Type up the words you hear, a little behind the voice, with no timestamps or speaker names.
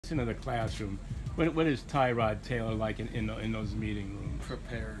gets into the classroom, what is Tyrod Taylor like in those meeting rooms?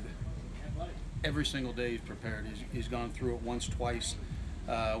 Prepared. Every single day he's prepared. He's gone through it once, twice.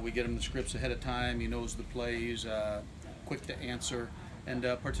 We get him the scripts ahead of time. He knows the plays, quick to answer, and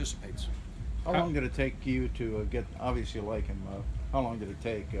participates. How long did it take you to get, obviously you like him, how long did it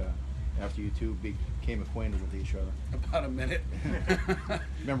take after you two became acquainted with each other? About a minute.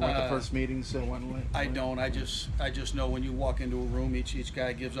 Remember what the first meetings went like? I don't. I just know when you walk into a room, each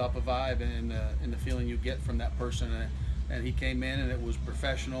guy gives off a vibe and the feeling you get from that person. And he came in and it was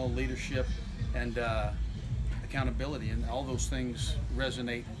professional leadership and accountability, and all those things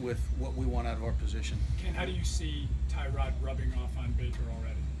resonate with what we want out of our position. Ken, how do you see Tyrod rubbing off on Baker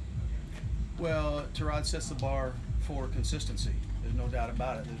already? Well, Tyrod sets the bar for consistency. There's no doubt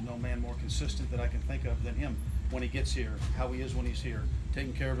about it. There's no man more consistent that I can think of than him when he gets here, how he is when he's here,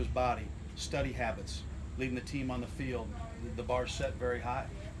 taking care of his body, study habits, leading the team on the field. The bar's set very high.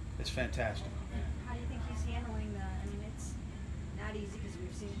 It's fantastic. How do you think he's handling I mean, it's not easy because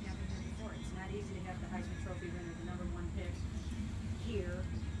we've seen it happen here before. It's not easy to have the Heisman Trophy winner, the #1 pick here,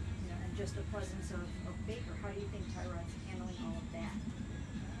 and just the presence of Baker. How do you think Tyrod's handling all of that?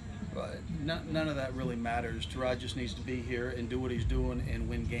 None of that really matters. Tyrod just needs to be here and do what he's doing and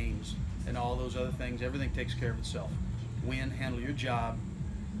win games. And all those other things, everything takes care of itself. Win, handle your job,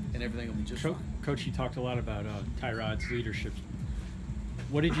 and everything will be just fine. Coach, you talked a lot about Tyrod's leadership.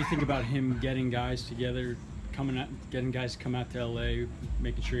 What did you think about him getting guys together, getting guys to come out to LA,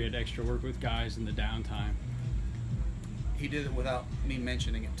 making sure he had extra work with guys in the downtime? He did it without me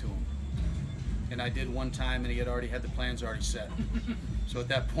mentioning it to him. And I did one time, and he had already had the plans already set. So at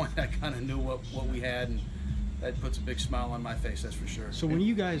that point, I kind of knew what we had, and that puts a big smile on my face, that's for sure. So when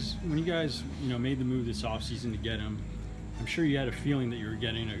you guys made the move this offseason to get him, I'm sure you had a feeling that you were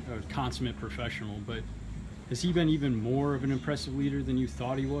getting a consummate professional, but has he been even more of an impressive leader than you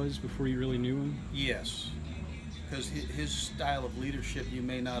thought he was before you really knew him? Yes, because his style of leadership, you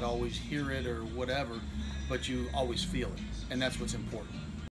may not always hear it or whatever, but you always feel it, and that's what's important.